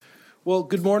Well,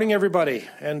 good morning, everybody,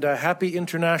 and happy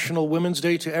International Women's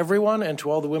Day to everyone and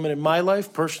to all the women in my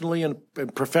life, personally and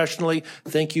professionally.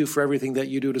 Thank you for everything that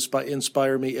you do to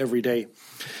inspire me every day.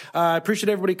 I appreciate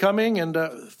everybody coming, and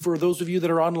for those of you that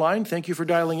are online, thank you for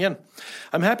dialing in.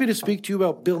 I'm happy to speak to you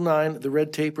about Bill 9, the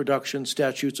Red Tape Reduction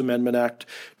Statutes Amendment Act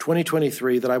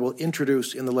 2023 that I will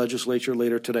introduce in the legislature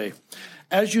later today.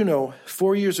 As you know,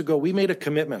 4 years ago, we made a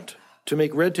commitment to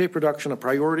make red tape reduction a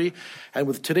priority, and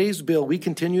with today's bill, we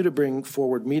continue to bring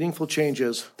forward meaningful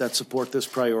changes that support this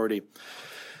priority.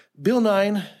 Bill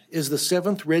 9 is the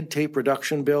 7th red tape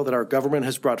reduction bill that our government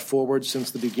has brought forward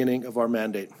since the beginning of our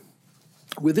mandate.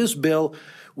 With this bill,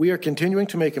 we are continuing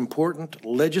to make important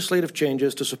legislative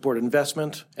changes to support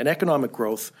investment and economic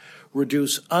growth,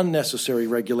 reduce unnecessary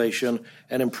regulation,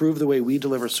 and improve the way we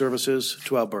deliver services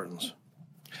to Albertans.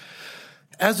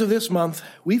 As of this month,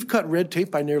 we've cut red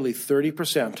tape by nearly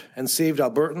 30% and saved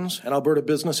Albertans and Alberta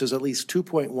businesses at least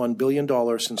 $2.1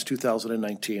 billion since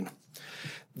 2019.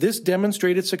 This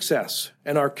demonstrated success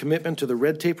and our commitment to the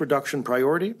red tape reduction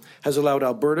priority has allowed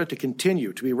Alberta to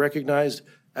continue to be recognized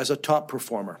as a top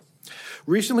performer.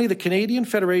 Recently, the Canadian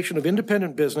Federation of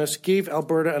Independent Business gave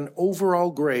Alberta an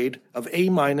overall grade of A-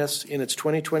 in its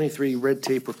 2023 red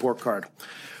tape report card.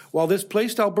 While this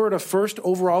placed Alberta first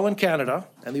overall in Canada,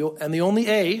 and the only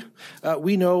A,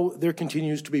 we know there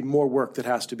continues to be more work that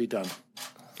has to be done.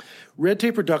 Red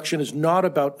tape reduction is not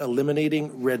about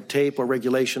eliminating red tape or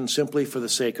regulation simply for the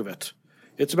sake of it.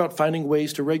 It's about finding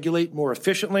ways to regulate more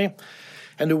efficiently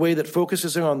and a way that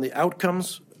focuses on the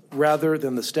outcomes rather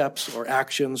than the steps or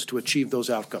actions to achieve those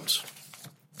outcomes.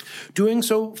 Doing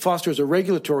so fosters a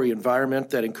regulatory environment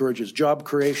that encourages job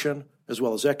creation as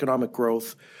well as economic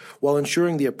growth, while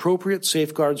ensuring the appropriate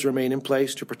safeguards remain in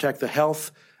place to protect the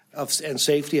health and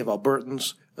safety of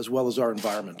Albertans as well as our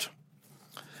environment.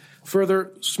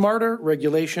 Further, smarter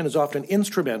regulation is often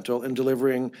instrumental in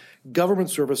delivering government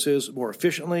services more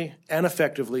efficiently and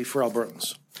effectively for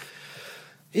Albertans.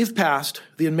 If passed,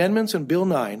 the amendments in Bill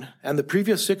 9 and the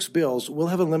previous 6 bills will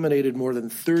have eliminated more than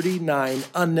 39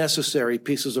 unnecessary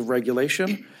pieces of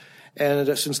regulation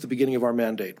and since the beginning of our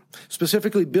mandate.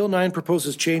 Specifically, Bill 9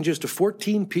 proposes changes to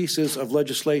 14 pieces of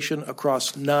legislation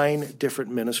across 9 different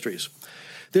ministries.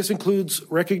 This includes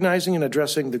recognizing and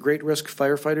addressing the great risk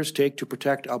firefighters take to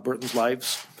protect Albertans'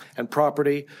 lives and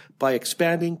property by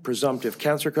expanding presumptive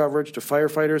cancer coverage to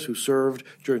firefighters who served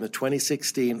during the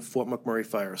 2016 Fort McMurray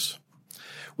fires.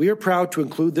 We are proud to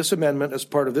include this amendment as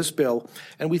part of this bill,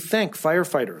 and we thank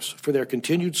firefighters for their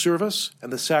continued service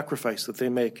and the sacrifice that they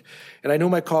make. And I know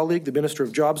my colleague, the Minister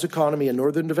of Jobs, Economy and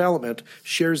Northern Development,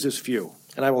 shares this view.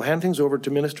 And I will hand things over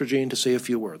to Minister Jean to say a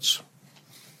few words.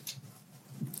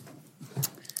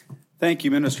 Thank you,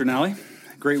 Minister Nally.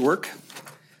 Great work.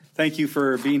 Thank you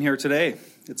for being here today.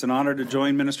 It's an honor to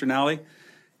join Minister Nally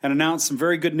and announce some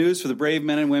very good news for the brave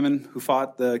men and women who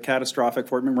fought the catastrophic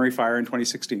Fort McMurray fire in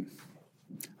 2016.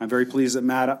 I'm very pleased that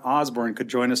Matt Osborne could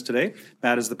join us today.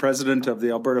 Matt is the president of the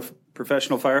Alberta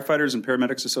Professional Firefighters and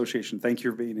Paramedics Association. Thank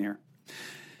you for being here.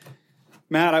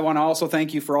 Matt, I want to also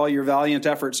thank you for all your valiant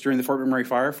efforts during the Fort McMurray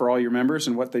fire, for all your members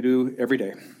and what they do every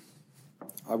day.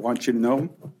 I want you to know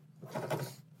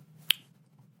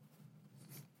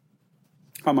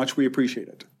how much we appreciate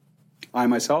it. I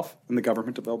myself and the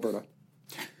government of Alberta.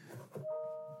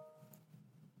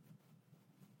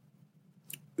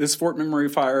 This Fort McMurray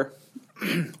fire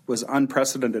was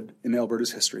unprecedented in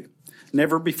Alberta's history.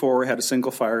 Never before had a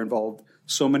single fire involved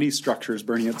so many structures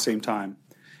burning at the same time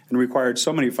and required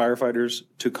so many firefighters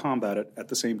to combat it at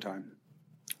the same time.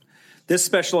 This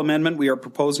special amendment we are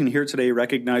proposing here today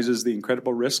recognizes the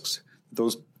incredible risks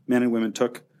those men and women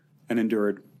took and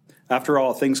endured. After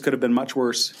all, things could have been much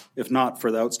worse if not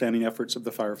for the outstanding efforts of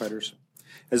the firefighters.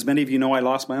 As many of you know, I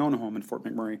lost my own home in Fort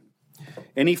McMurray.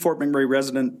 Any Fort McMurray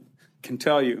resident can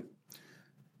tell you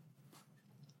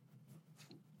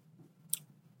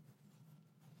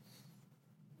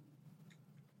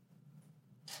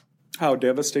how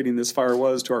devastating this fire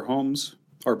was to our homes,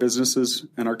 our businesses,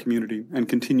 and our community, and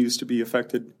continues to be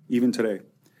affected even today.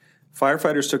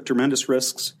 Firefighters took tremendous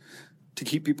risks to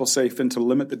keep people safe and to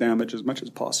limit the damage as much as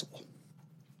possible.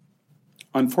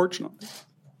 Unfortunately,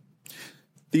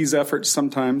 these efforts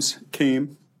sometimes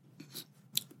came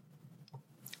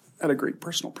at a great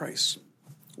personal price.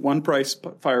 One price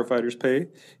firefighters pay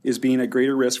is being at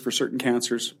greater risk for certain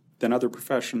cancers than other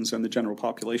professions and the general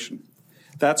population.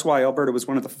 That's why Alberta was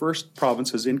one of the first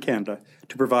provinces in Canada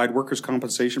to provide workers'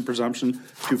 compensation presumption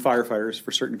to firefighters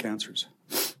for certain cancers.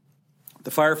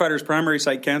 The Firefighters' Primary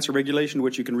Site Cancer Regulation,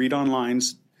 which you can read online,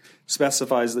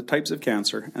 specifies the types of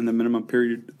cancer and the minimum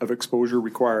period of exposure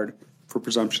required for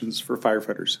presumptions for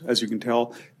firefighters. As you can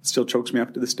tell, it still chokes me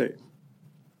up to this day.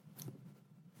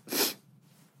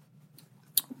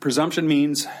 Presumption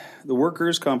means the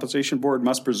Workers' Compensation Board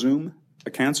must presume a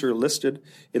cancer listed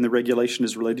in the regulation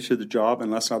is related to the job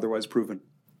unless otherwise proven.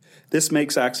 This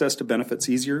makes access to benefits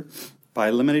easier by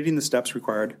eliminating the steps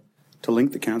required to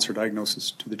link the cancer diagnosis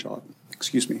to the job.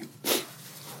 Excuse me.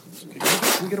 Okay.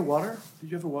 Can we get a water? Did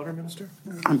you have a water, Minister?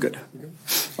 I'm good.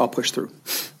 I'll push through.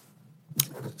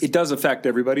 It does affect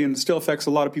everybody, and it still affects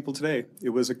a lot of people today. It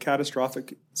was a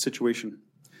catastrophic situation.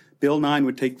 Bill 9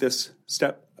 would take this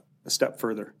a step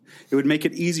further. It would make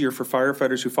it easier for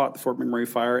firefighters who fought the Fort McMurray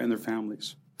fire and their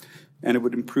families. And it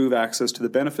would improve access to the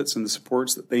benefits and the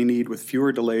supports that they need with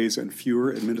fewer delays and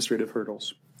fewer administrative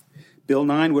hurdles. Bill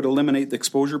 9 would eliminate the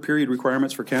exposure period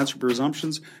requirements for cancer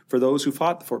presumptions for those who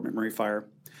fought the Fort McMurray fire.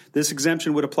 This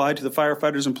exemption would apply to the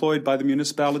firefighters employed by the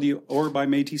municipality or by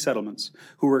Métis settlements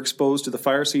who were exposed to the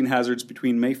fire scene hazards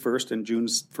between May 1st and June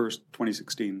 1st,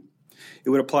 2016. It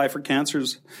would apply for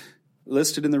cancers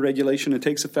listed in the regulation and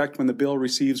takes effect when the bill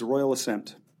receives royal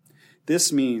assent.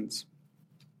 This means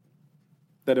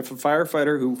that if a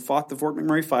firefighter who fought the Fort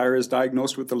McMurray fire is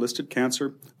diagnosed with the listed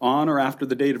cancer on or after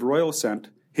the date of royal assent,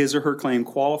 his or her claim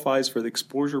qualifies for the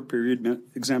exposure period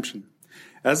exemption.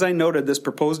 As I noted, this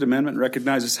proposed amendment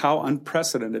recognizes how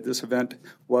unprecedented this event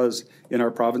was in our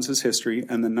province's history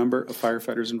and the number of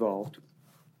firefighters involved.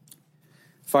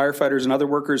 Firefighters and other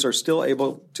workers are still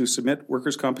able to submit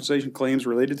workers' compensation claims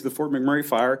related to the Fort McMurray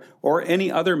fire or any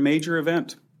other major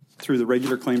event through the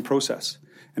regular claim process.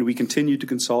 And we continue to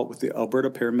consult with the Alberta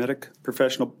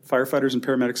Professional Firefighters and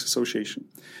Paramedics Association.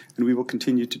 And we will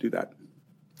continue to do that.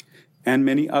 And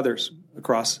many others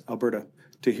across Alberta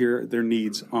to hear their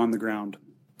needs on the ground.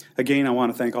 Again, I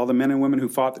want to thank all the men and women who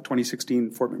fought the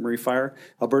 2016 Fort McMurray fire.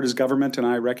 Alberta's government and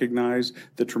I recognize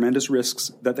the tremendous risks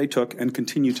that they took and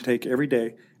continue to take every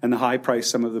day and the high price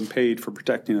some of them paid for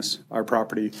protecting us, our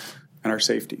property, and our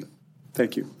safety.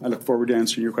 Thank you. I look forward to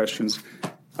answering your questions.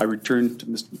 I return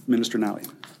to Minister Nally.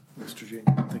 Mr. Jean,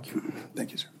 thank you.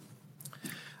 Thank you, sir.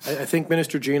 I thank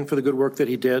Minister Jean for the good work that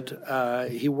he did.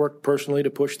 He worked personally to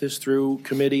push this through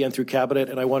committee and through cabinet,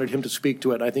 and I wanted him to speak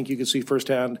to it. I think you can see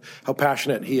firsthand how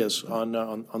passionate he is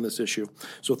on this issue.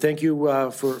 So thank you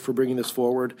for bringing this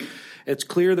forward. It's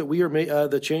clear that we are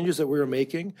the changes that we are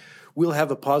making will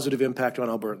have a positive impact on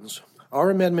Albertans.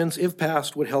 Our amendments, if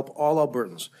passed, would help all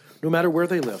Albertans, no matter where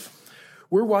they live.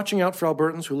 We're watching out for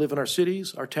Albertans who live in our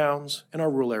cities, our towns, and our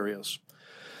rural areas.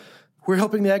 We're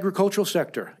helping the agricultural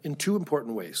sector in two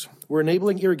important ways. We're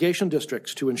enabling irrigation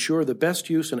districts to ensure the best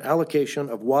use and allocation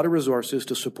of water resources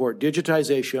to support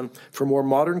digitization for more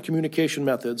modern communication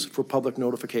methods for public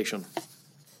notification.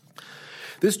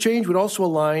 This change would also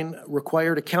align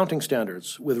required accounting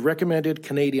standards with recommended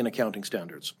Canadian accounting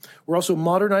standards. We're also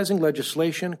modernizing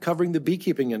legislation covering the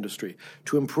beekeeping industry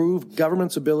to improve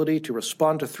government's ability to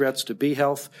respond to threats to bee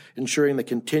health, ensuring the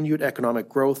continued economic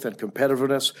growth and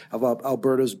competitiveness of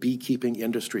Alberta's beekeeping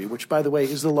industry, which, by the way,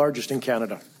 is the largest in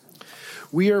Canada.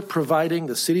 We are providing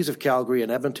the cities of Calgary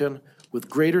and Edmonton with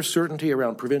greater certainty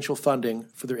around provincial funding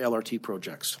for their LRT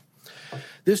projects.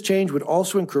 This change would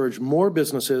also encourage more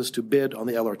businesses to bid on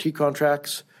the LRT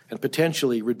contracts and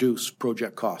potentially reduce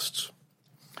project costs.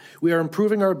 We are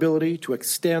improving our ability to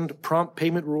extend prompt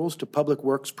payment rules to public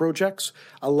works projects,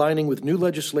 aligning with new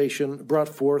legislation brought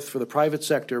forth for the private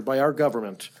sector by our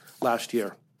government last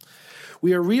year.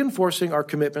 We are reinforcing our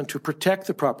commitment to protect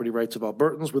the property rights of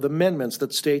Albertans with amendments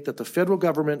that state that the federal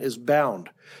government is bound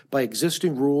by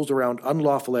existing rules around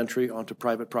unlawful entry onto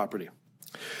private property.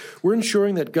 We're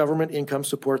ensuring that government income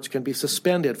supports can be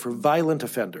suspended for violent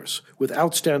offenders with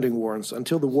outstanding warrants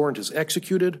until the warrant is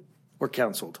executed or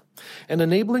cancelled, and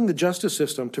enabling the justice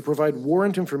system to provide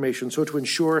warrant information so to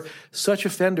ensure such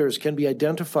offenders can be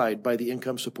identified by the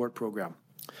income support program.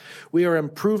 We are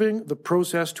improving the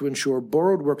process to ensure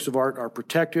borrowed works of art are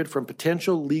protected from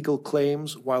potential legal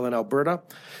claims while in Alberta,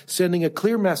 sending a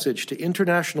clear message to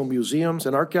international museums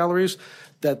and art galleries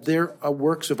that their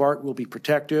works of art will be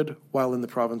protected while in the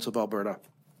province of Alberta.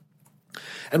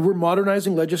 And we're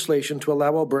modernizing legislation to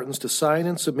allow Albertans to sign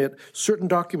and submit certain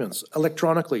documents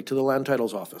electronically to the Land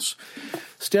Titles Office,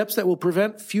 steps that will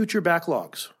prevent future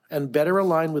backlogs and better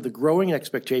align with the growing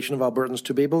expectation of Albertans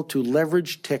to be able to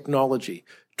leverage technology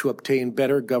to obtain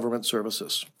better government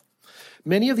services.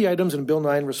 Many of the items in Bill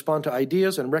 9 respond to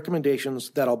ideas and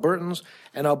recommendations that Albertans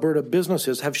and Alberta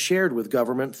businesses have shared with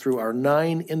government through our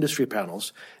 9 industry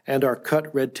panels and our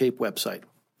Cut Red Tape website.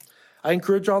 I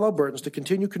encourage all Albertans to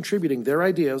continue contributing their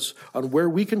ideas on where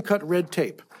we can cut red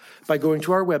tape by going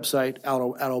to our website at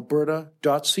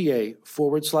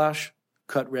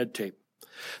alberta.ca/cut red tape.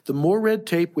 The more red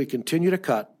tape we continue to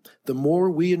cut, the more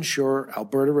we ensure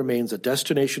Alberta remains a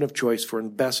destination of choice for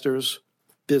investors,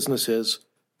 businesses,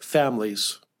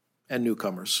 families, and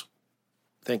newcomers.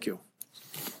 Thank you.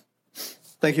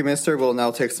 Thank you, Minister. We'll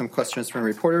now take some questions from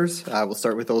reporters. We'll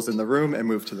start with those in the room and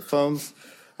move to the phones.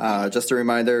 Just a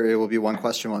reminder, it will be one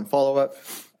question, one follow-up.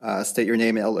 State your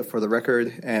name and outlet for the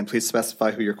record, and please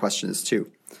specify who your question is to.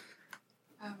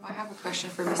 I have a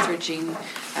question for Mr. Jean,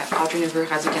 Audrey Neveu,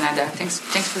 Radio-Canada. Thanks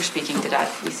for speaking to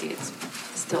that. We see it's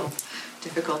still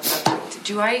difficult. But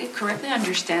do I correctly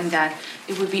understand that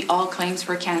it would be all claims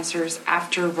for cancers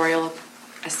after royal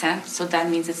assent? So that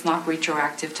means it's not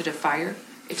retroactive to the fire?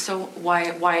 If so,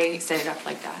 why set it up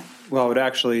like that? Well, it would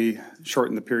actually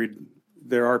shorten the period.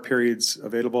 There are periods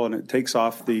available, and it takes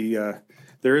off the.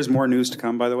 There is more news to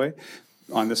come, by the way,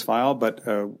 on this file. But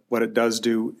what it does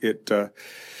do, it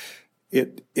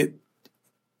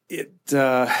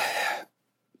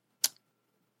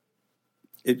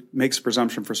makes a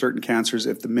presumption for certain cancers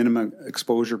if the minimum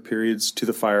exposure periods to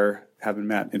the fire have been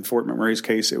met. In Fort McMurray's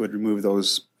case, it would remove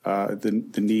those the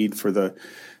need for the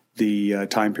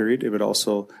time period. It would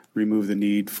also remove the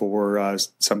need for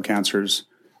some cancers.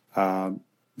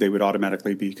 They would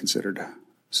automatically be considered.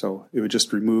 So it would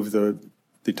just remove the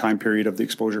time period of the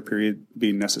exposure period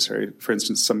being necessary. For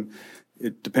instance,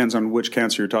 it depends on which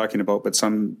cancer you're talking about, but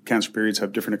some cancer periods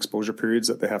have different exposure periods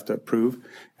that they have to prove.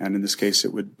 And in this case,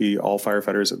 it would be all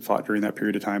firefighters that fought during that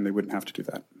period of time. They wouldn't have to do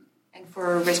that. And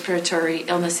for respiratory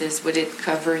illnesses, would it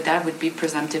cover that? Would be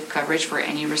presumptive coverage for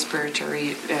any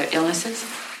respiratory illnesses?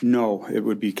 No, it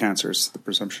would be cancers, the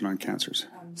presumption on cancers.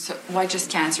 So why just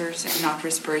cancers and not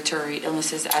respiratory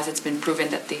illnesses, as it's been proven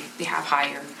that they have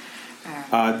higher?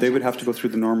 They would have to go through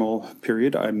the normal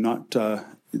period. I'm not.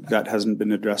 That hasn't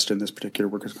been addressed in this particular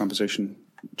workers' compensation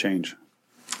change.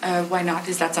 Why not?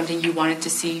 Is that something you wanted to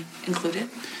see included?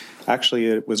 Actually,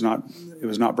 it was not. It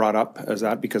was not brought up as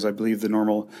that because I believe the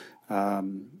normal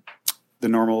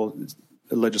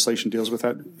legislation deals with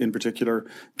that. In particular,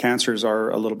 cancers are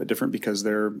a little bit different because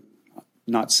they're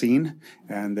not seen,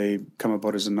 and they come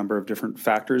about as a number of different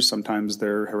factors. Sometimes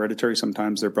they're hereditary,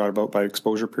 sometimes they're brought about by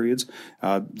exposure periods.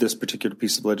 This particular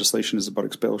piece of legislation is about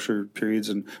exposure periods,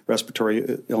 and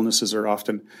respiratory illnesses are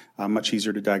often much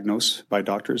easier to diagnose by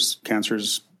doctors.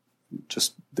 Cancers,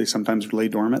 they sometimes lay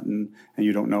dormant and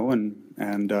you don't know, and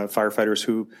firefighters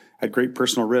who had great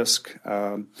personal risk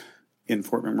in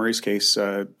Fort McMurray's case,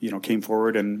 came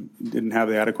forward and didn't have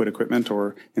the adequate equipment,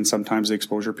 or in sometimes the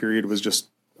exposure period was just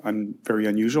very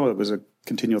unusual. It was a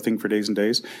continual thing for days and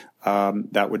days.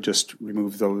 That would just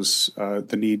remove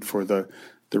the need for the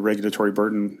regulatory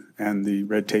burden and the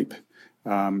red tape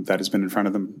that has been in front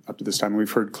of them up to this time.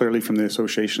 We've heard clearly from the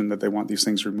association that they want these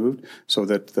things removed so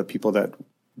that the people that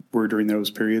were during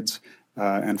those periods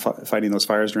and fighting those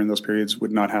fires during those periods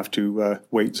would not have to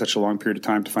wait such a long period of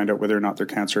time to find out whether or not their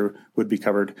cancer would be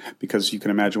covered, because you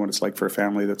can imagine what it's like for a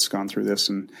family that's gone through this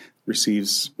and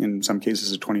receives, in some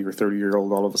cases, a 20 or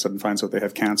 30-year-old all of a sudden finds out they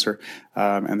have cancer,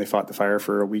 and they fought the fire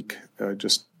for a week.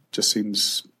 Just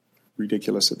seems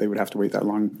ridiculous that they would have to wait that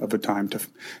long of a time to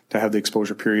have the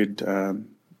exposure period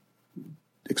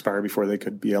expire before they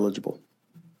could be eligible.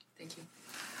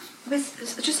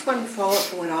 Just one follow-up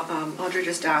from what Audrey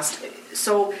just asked.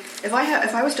 So if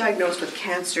I was diagnosed with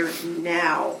cancer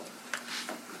now,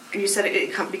 and you said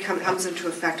it comes into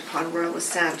effect upon royal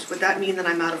assent, would that mean that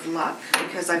I'm out of luck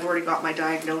because I've already got my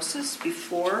diagnosis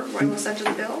before royal assent of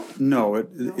the bill? No,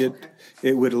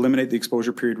 it would eliminate the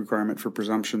exposure period requirement for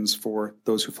presumptions for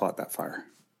those who fought that fire.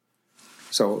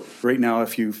 So right now,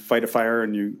 if you fight a fire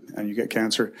and you get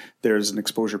cancer, there's an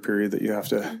exposure period that you have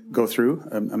to go through,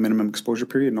 a minimum exposure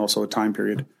period, and also a time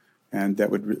period, and that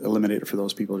would eliminate it for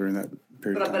those people during that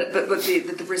period of time.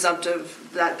 But the presumptive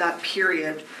that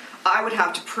period, I would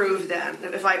have to prove then,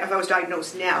 if I was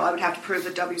diagnosed now, I would have to prove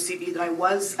the WCB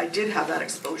that I did have that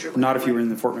exposure. Not if you were in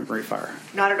the Fort McMurray fire.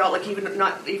 Not at all,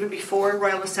 not even before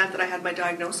royal assent that I had my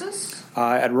diagnosis?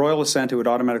 At royal assent, it would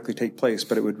automatically take place,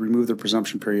 but it would remove the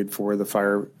presumption period for the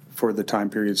fire, for the time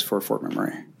periods for Fort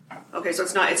McMurray. Okay, so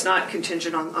it's not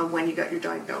contingent on when you got your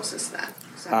diagnosis then?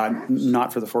 Is that correct?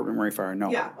 Not for the Fort McMurray fire,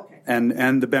 no. Yeah, okay.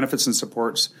 And the benefits and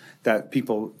supports that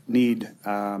people need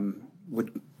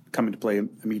would come into play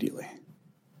immediately.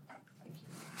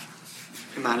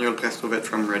 Emmanuel Prestovit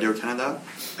from Radio-Canada.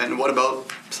 And what about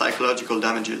psychological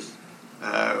damages?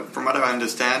 From what I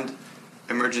understand,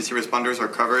 emergency responders are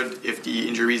covered if the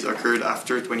injuries occurred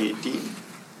after 2018.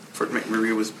 Fort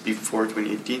McMurray was before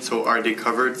 2018, so are they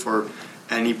covered for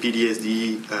any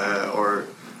PTSD or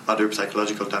other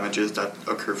psychological damages that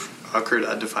occurred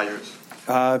at the fires?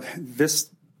 This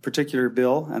particular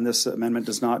bill and this amendment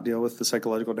does not deal with the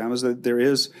psychological damage. There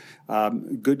is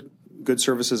good good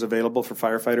services available for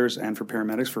firefighters and for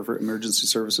paramedics for emergency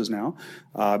services now.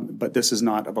 But this is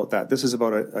not about that. This is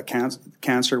about a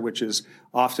cancer which is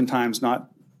oftentimes not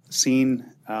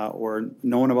seen or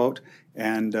known about,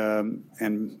 and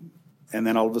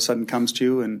then all of a sudden comes to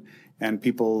you, and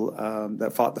people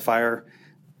that fought the fire,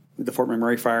 the Fort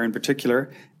McMurray fire in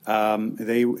particular,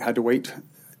 they had to wait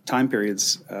time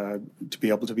periods to be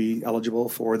able to be eligible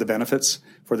for the benefits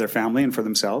for their family and for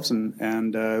themselves,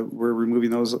 and we're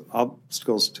removing those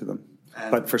obstacles to them.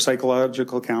 But for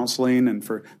psychological counseling and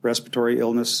for respiratory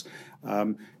illness,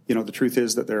 the truth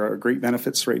is that there are great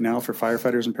benefits right now for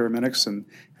firefighters and paramedics,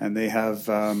 and they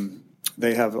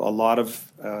have a lot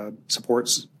of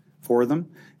supports for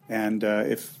them. And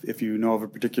if you know of a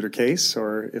particular case,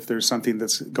 or if there's something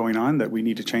that's going on that we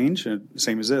need to change,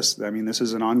 same as this. I mean, this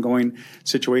is an ongoing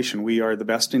situation. We are the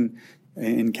best in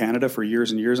Canada for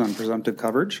years and years on presumptive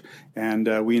coverage,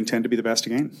 and we intend to be the best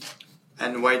again.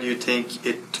 And why do you think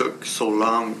it took so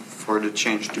long for the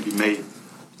change to be made?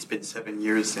 It's been 7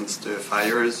 years since the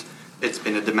fires. It's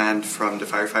been a demand from the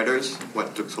firefighters.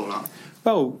 What took so long?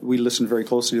 Well, we listened very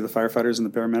closely to the firefighters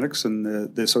and the paramedics and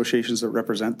the associations that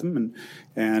represent them,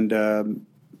 and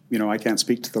I can't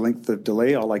speak to the length of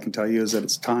delay. All I can tell you is that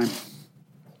it's time.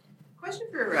 Question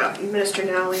for Minister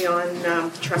Nally on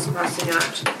the Trespassing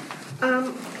Act.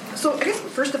 So I guess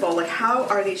first of all, how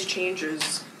are these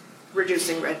changes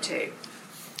reducing red tape?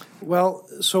 Well,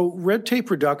 so red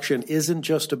tape reduction isn't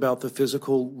just about the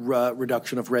physical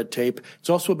reduction of red tape. It's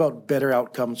also about better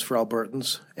outcomes for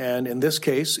Albertans. And in this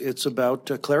case, it's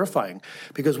about clarifying,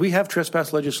 because we have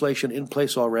trespass legislation in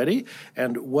place already.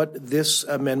 And what this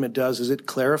amendment does is it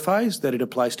clarifies that it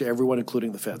applies to everyone,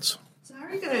 including the feds. So how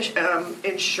are you going to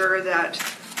ensure that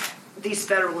these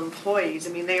federal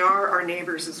employees, they are our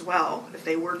neighbors as well, if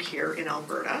they work here in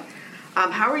Alberta,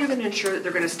 how are you going to ensure that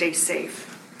they're going to stay safe?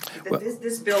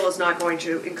 This bill is not going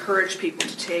to encourage people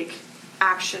to take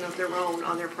action of their own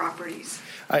on their properties.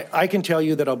 I can tell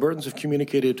you that Albertans have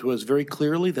communicated to us very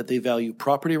clearly that they value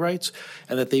property rights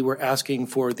and that they were asking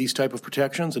for these type of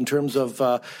protections. In terms of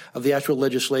the actual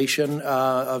legislation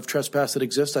of trespass that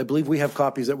exists, I believe we have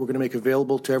copies that we're going to make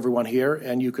available to everyone here,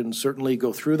 and you can certainly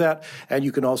go through that, and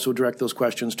you can also direct those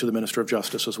questions to the Minister of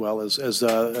Justice as well, as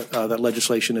that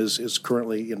legislation is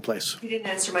currently in place. You didn't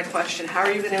answer my question. How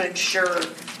are you going to ensure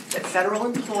that federal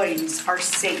employees are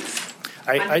safe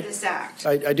under this act?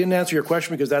 I didn't answer your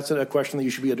question, because that's a question that you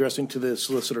should be addressing to the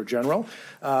Solicitor General.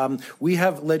 We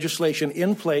have legislation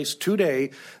in place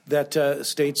today that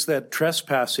states that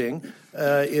trespassing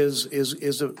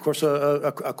is of course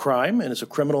a crime, and it's a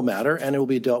criminal matter, and it will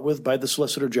be dealt with by the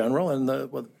Solicitor General and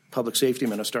the Public Safety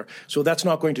Minister. So that's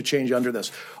not going to change under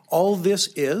this. All this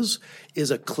is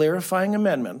a clarifying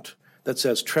amendment that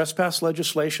says trespass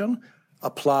legislation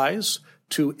applies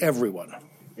to everyone.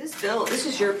 This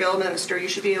is your bill, Minister. You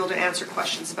should be able to answer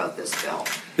questions about this bill.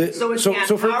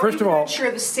 First of all, ensure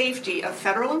the safety of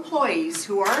federal employees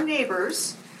who are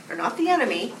neighbors, they're not the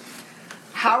enemy.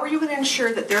 How are you going to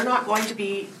ensure that they're not going to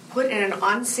be put in an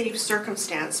unsafe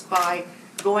circumstance by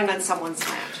going on someone's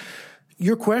land?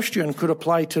 Your question could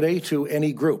apply today to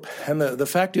any group. And the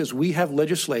fact is, we have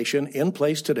legislation in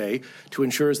place today to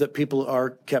ensure that people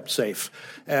are kept safe.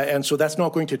 And so that's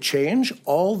not going to change.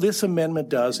 All this amendment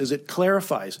does is it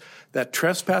clarifies that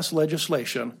trespass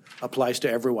legislation applies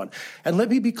to everyone. And let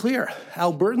me be clear,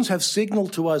 Albertans have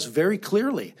signaled to us very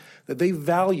clearly that they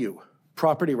value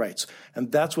property rights.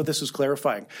 And that's what this is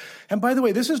clarifying. And by the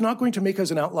way, this is not going to make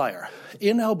us an outlier.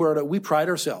 In Alberta, we pride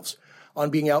ourselves on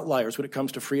being outliers when it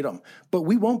comes to freedom. But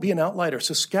we won't be an outlier.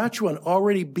 Saskatchewan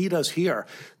already beat us here.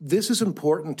 This is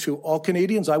important to all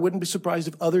Canadians. I wouldn't be surprised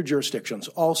if other jurisdictions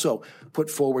also put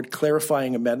forward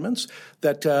clarifying amendments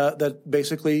that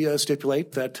basically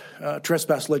stipulate that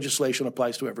trespass legislation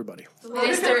applies to everybody.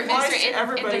 Minister, in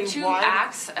the two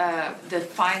acts, the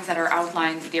fines that are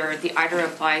outlined, they either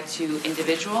apply to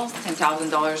individuals,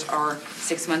 $10,000 or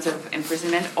 6 months of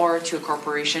imprisonment, or to a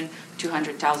corporation,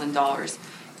 $200,000.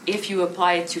 If you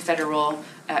apply it to federal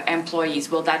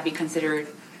employees, will that be considered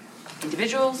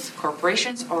individuals,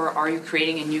 corporations, or are you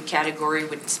creating a new category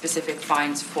with specific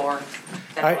fines for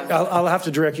that? I'll have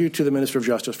to direct you to the Minister of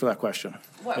Justice for that question.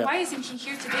 Why isn't he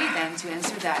here today then to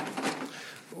answer that?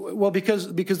 Well,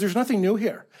 because there's nothing new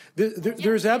here.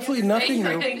 There is absolutely nothing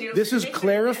new. This is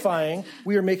clarifying.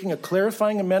 We are making a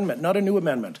clarifying amendment, not a new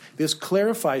amendment. This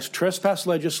clarifies trespass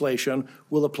legislation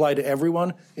will apply to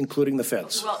everyone, including the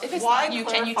feds. Well, if it's why not you,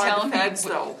 can you tell the feds,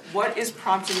 though? What is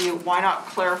prompting you? Why not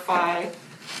clarify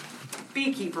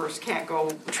beekeepers can't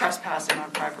go trespassing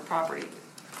on private property?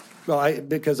 Well,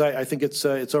 because I think it's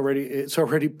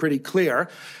already pretty clear,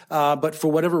 but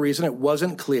for whatever reason, it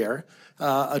wasn't clear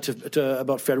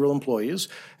about federal employees,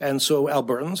 and so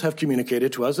Albertans have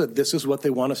communicated to us that this is what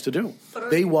they want us to do.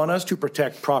 They want us to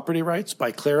protect property rights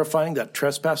by clarifying that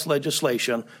trespass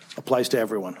legislation applies to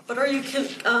everyone. But are you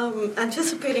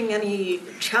anticipating any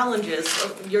challenges?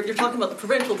 You're talking about the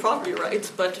provincial property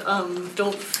rights, but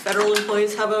don't federal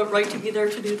employees have a right to be there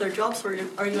to do their jobs, or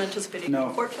are you anticipating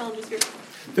any court challenges here?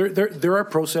 There are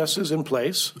processes in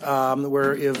place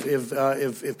where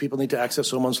if people need to access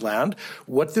someone's land,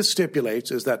 what this stipulates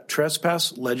is that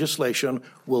trespass legislation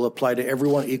will apply to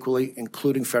everyone equally,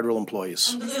 including federal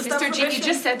employees. Mr. Jean, you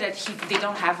just said that they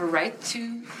don't have a right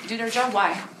to do their job.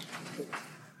 Why?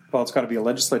 Well, it's got to be a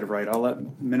legislative right. I'll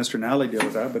let Minister Nally deal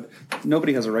with that, but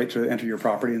nobody has a right to enter your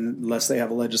property unless they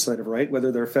have a legislative right, whether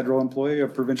they're a federal employee, a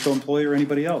provincial employee, or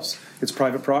anybody else. It's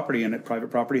private property, and private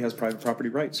property has private property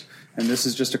rights. And this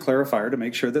is just a clarifier to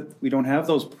make sure that we don't have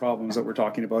those problems that we're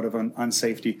talking about of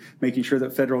unsafety, making sure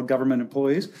that federal government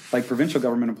employees, like provincial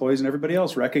government employees and everybody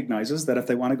else, recognizes that if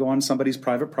they want to go on somebody's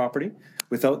private property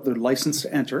without the license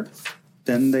to enter,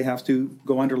 then they have to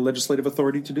go under legislative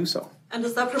authority to do so. And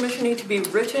does that permission need to be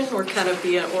written, or can it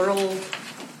be an oral?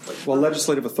 Well,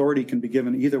 legislative authority can be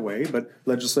given either way, but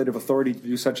legislative authority to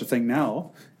do such a thing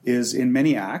now is in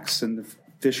many acts, and the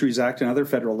Fisheries Act and other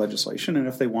federal legislation, and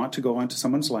if they want to go onto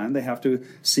someone's land, they have to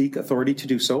seek authority to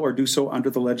do so, or do so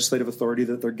under the legislative authority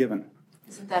that they're given.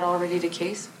 Isn't that already the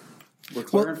case? We're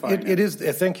clarifying it is.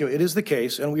 Thank you. It is the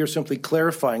case, and we are simply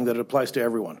clarifying that it applies to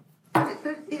everyone.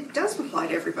 It does apply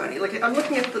to everybody. Like, I'm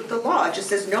looking at the law. It just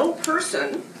says no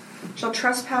person shall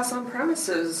trespass on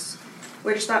premises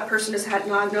which that person has had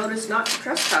notice not to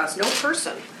trespass. No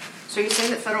person. So you're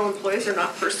saying that federal employees are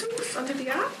not persons under the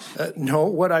Act? No,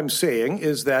 what I'm saying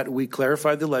is that we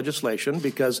clarified the legislation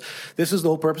because this is the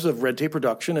whole purpose of red tape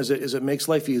reduction is it makes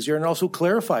life easier and also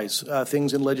clarifies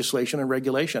things in legislation and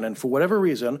regulation. And for whatever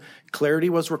reason, clarity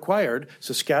was required.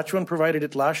 Saskatchewan provided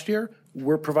it last year.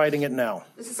 We're providing it now.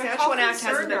 The Saskatchewan Act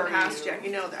hasn't been passed yet.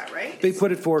 You know that, right? They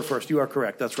put it forward first. You are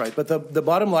correct. That's right. But the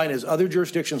bottom line is other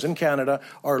jurisdictions in Canada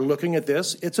are looking at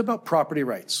this. It's about property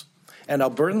rights. And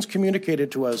Albertans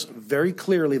communicated to us very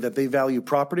clearly that they value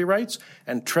property rights,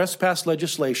 and trespass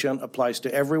legislation applies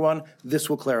to everyone. This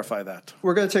will clarify that.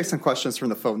 We're going to take some questions from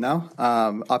the phone now.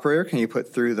 Operator, can you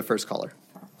put through the first caller?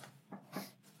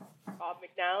 Bob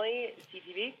McNally,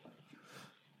 CTV.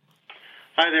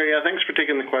 Hi there. Yeah, thanks for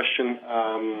taking the question.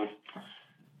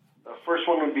 The first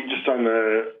one would be just on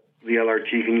the LRT.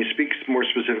 Can you speak more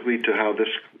specifically to how this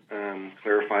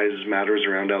clarifies matters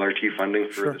around LRT funding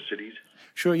for the cities?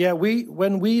 Sure. Yeah,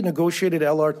 when we negotiated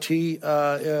LRT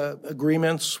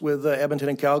agreements with Edmonton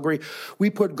and Calgary, we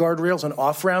put guardrails and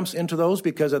off-ramps into those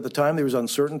because at the time there was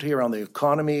uncertainty around the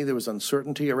economy, there was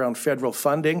uncertainty around federal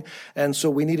funding, and so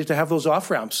we needed to have those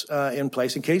off-ramps in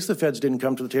place in case the feds didn't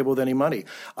come to the table with any money.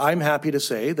 I'm happy to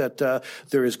say that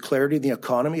there is clarity in the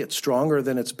economy. It's stronger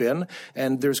than it's been,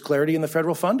 and there's clarity in the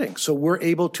federal funding. So we're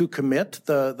able to commit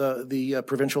the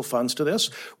provincial funds to this.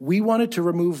 We wanted to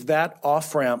remove that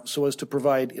off-ramp so as to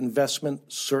provide investment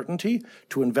certainty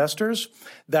to investors.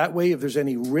 That way, if there's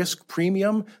any risk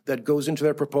premium that goes into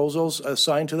their proposals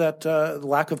assigned to that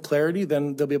lack of clarity,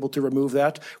 then they'll be able to remove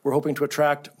that. We're hoping to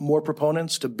attract more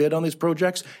proponents to bid on these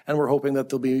projects, and we're hoping that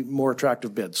there'll be more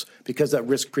attractive bids because that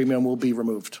risk premium will be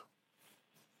removed.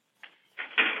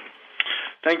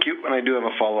 Thank you. And I do have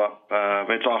a follow-up.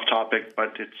 It's off topic,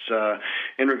 but it's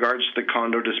in regards to the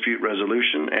condo dispute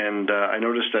resolution. And I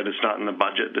noticed that it's not in the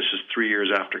budget. This is 3 years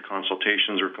after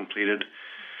consultations were completed,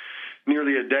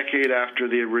 nearly a decade after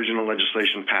the original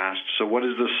legislation passed. So what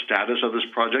is the status of this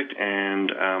project, and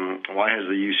why has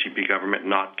the UCP government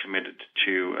not committed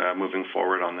to moving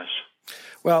forward on this?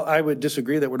 Well, I would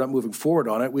disagree that we're not moving forward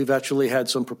on it. We've actually had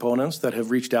some proponents that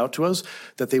have reached out to us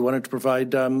that they wanted to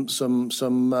provide some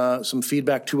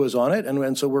feedback to us on it,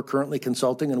 and so we're currently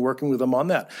consulting and working with them on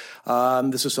that.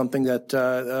 This is something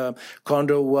that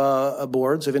condo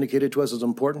boards have indicated to us is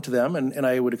important to them, and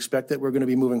I would expect that we're going to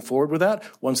be moving forward with that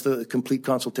once the complete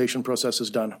consultation process is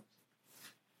done.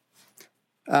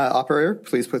 Operator,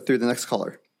 please put through the next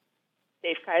caller.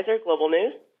 Dave Kaiser, Global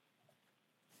News.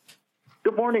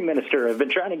 Good morning, Minister. I've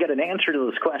been trying to get an answer to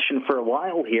this question for a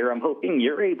while here. I'm hoping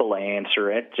you're able to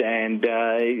answer it. And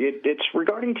it's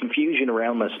regarding confusion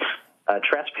around this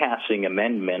trespassing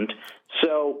amendment.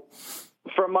 So,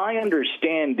 from my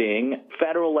understanding,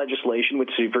 federal legislation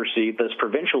would supersede this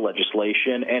provincial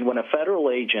legislation. And when a federal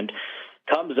agent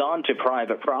comes onto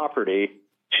private property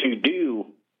to do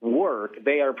work,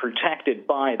 they are protected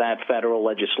by that federal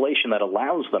legislation that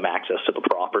allows them access to the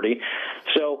property.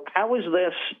 So how is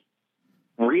this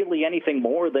really anything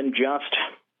more than just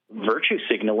virtue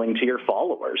signaling to your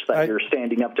followers that you're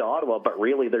standing up to Ottawa, but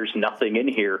really there's nothing in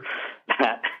here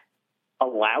that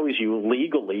allows you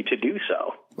legally to do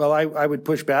so. Well, I would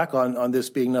push back on this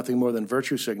being nothing more than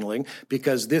virtue signaling,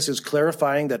 because this is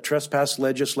clarifying that trespass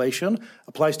legislation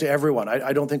applies to everyone.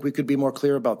 I don't think we could be more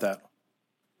clear about that.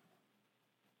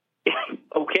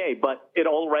 Okay, but it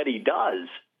already does.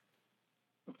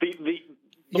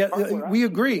 We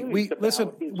agree.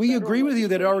 We agree with you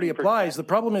that it already applies. The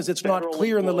problem is it's not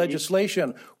clear in the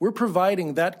legislation. We're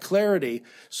providing that clarity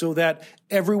so that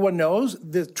everyone knows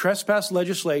the trespass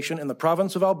legislation in the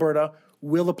province of Alberta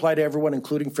will apply to everyone,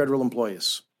 including federal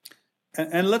employees.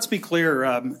 And let's be clear,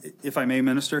 if I may,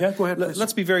 Minister. Yeah, go ahead.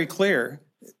 Let's be very clear.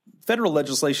 Federal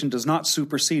legislation does not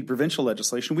supersede provincial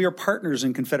legislation. We are partners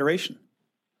in Confederation.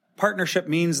 Partnership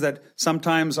means that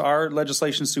sometimes our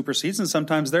legislation supersedes and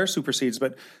sometimes theirs supersedes.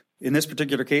 But in this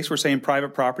particular case, we're saying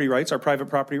private property rights are private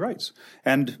property rights.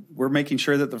 And we're making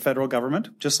sure that the federal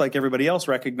government, just like everybody else,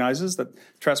 recognizes that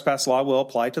trespass law will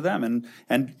apply to them.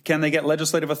 And can they get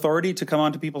legislative authority to come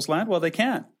onto people's land? Well, they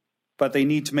can. But they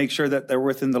need to make sure that they're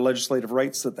within the legislative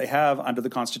rights that they have under the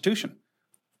Constitution.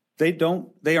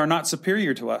 They are not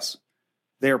superior to us.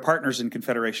 They are partners in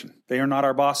Confederation. They are not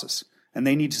our bosses. And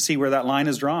they need to see where that line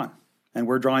is drawn. And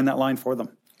we're drawing that line for them.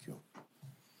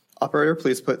 Operator,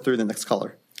 please put through the next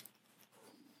caller.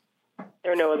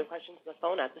 There are no other questions on the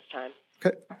phone at this time.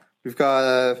 Okay. We've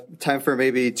got time for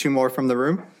maybe two more from the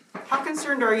room. How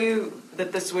concerned are you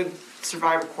that this would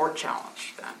survive a court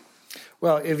challenge then?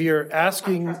 Well, if you're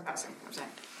asking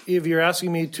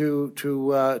me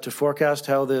to forecast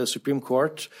how the Supreme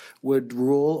Court would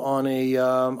rule on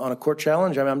a court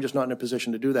challenge, I'm just not in a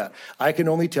position to do that. I can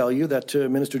only tell you that, to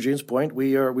Minister Jean's point,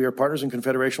 we are partners in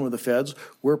Confederation with the feds.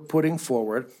 We're putting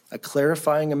forward a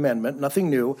clarifying amendment, nothing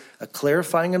new, a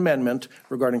clarifying amendment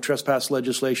regarding trespass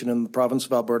legislation in the province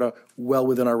of Alberta, well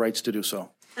within our rights to do so.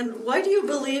 And why do you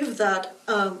believe that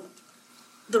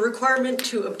the requirement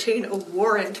to obtain a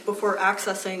warrant before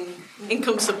accessing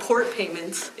income support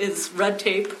payments is red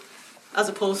tape as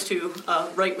opposed to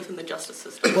right within the justice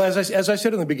system? Well, as I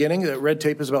said in the beginning, red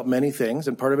tape is about many things,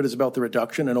 and part of it is about the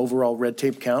reduction in overall red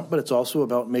tape count, but it's also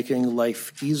about making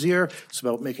life easier. It's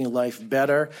about making life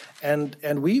better. And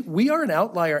we are an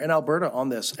outlier in Alberta on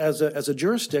this. As a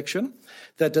jurisdiction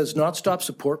that does not stop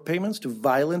support payments to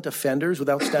violent offenders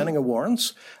without standing of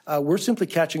warrants, we're simply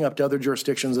catching up to other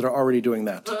jurisdictions that are already doing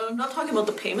that. I'm not talking about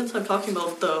the payments. I'm talking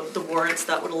about the warrants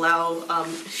that would allow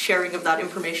sharing of that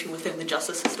information within the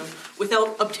justice system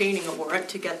without obtaining a warrant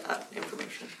to get that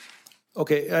information.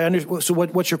 Okay, I understand. So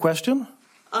what's your question?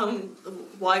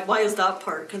 Why is that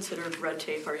part considered red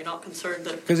tape? Are you not concerned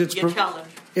that it could be a challenge?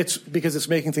 It's because it's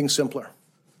making things simpler.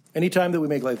 Anytime that we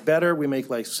make life better, we make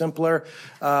life simpler,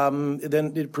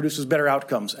 then it produces better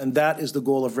outcomes. And that is the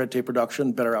goal of red tape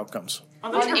reduction, better outcomes.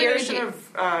 On the termination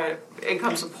of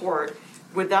income support,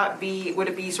 would it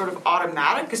be sort of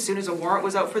automatic as soon as a warrant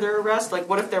was out for their arrest? Like,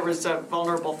 what if there was a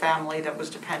vulnerable family that was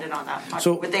dependent on that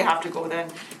money? Would they have to go then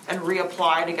and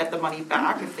reapply to get the money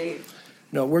back if they...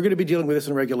 No, we're going to be dealing with this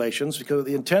in regulations, because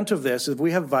the intent of this, if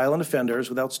we have violent offenders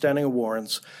without standing of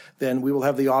warrants, then we will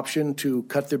have the option to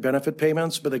cut their benefit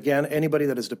payments. But again, anybody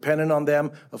that is dependent on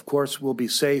them, of course, will be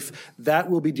safe. That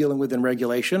will be dealing with in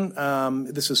regulation.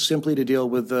 This is simply to deal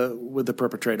with the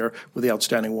perpetrator with the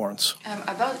outstanding warrants.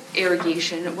 About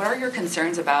irrigation, what are your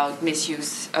concerns about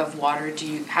misuse of water?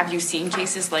 Have you seen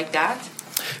cases like that?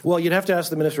 Well, you'd have to ask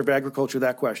the Minister of Agriculture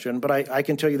that question, but I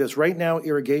can tell you this. Right now,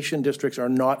 irrigation districts are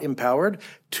not empowered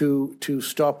to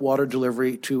stop water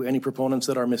delivery to any proponents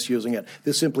that are misusing it.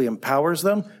 This simply empowers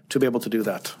them to be able to do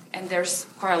that. And there's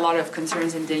quite a lot of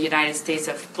concerns in the United States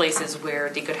of places where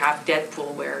they could have dead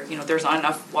pool, where there's not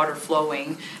enough water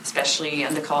flowing, especially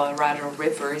in the Colorado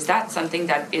River. Is that something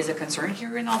that is a concern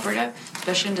here in Alberta,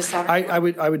 especially in the southern? I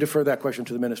would defer that question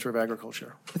to the Minister of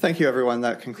Agriculture. Thank you, everyone.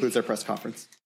 That concludes our press conference.